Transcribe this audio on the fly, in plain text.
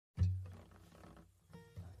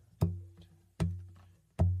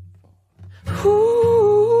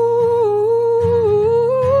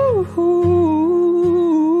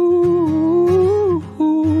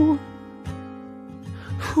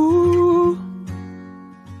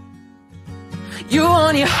You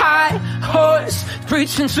on your high horse,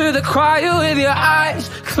 preaching to the choir with your eyes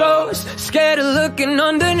closed, scared of looking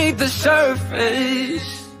underneath the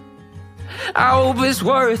surface. I hope it's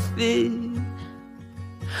worth it.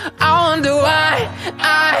 I wonder why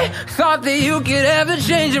I thought that you could ever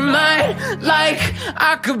change your mind, like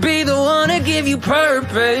I could be the one to give you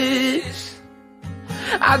purpose.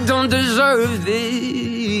 I don't deserve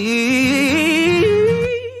this.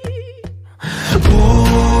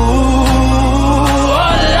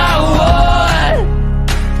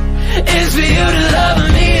 For you to love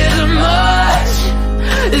me as much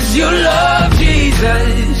as you love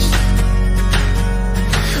Jesus.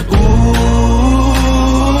 Ooh,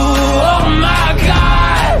 oh my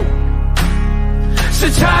God. So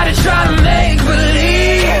try to make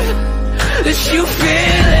believe that you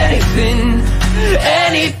feel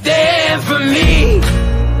anything for me.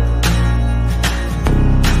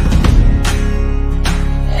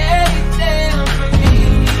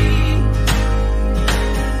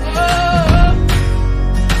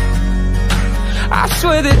 I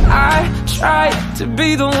swear that I tried to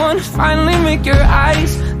be the one to finally make your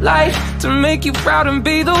eyes light, to make you proud and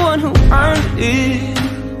be the one who earned it.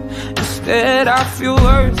 Instead I feel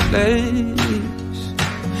worthless.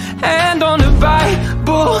 Hand on the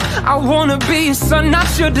Bible, I wanna be your son,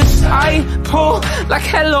 not your disciple. Like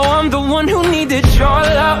hello, I'm the one who needed your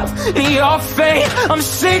love and your faith. I'm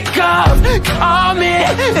sick of coming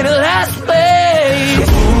in the last place.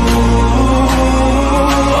 Ooh,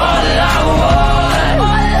 all I want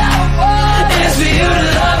is for you to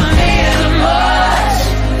love me as much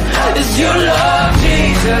as you love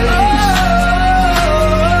Jesus.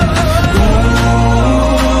 Ooh,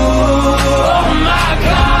 oh my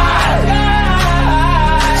God.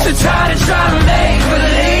 So try to make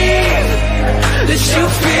believe that you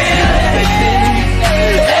feel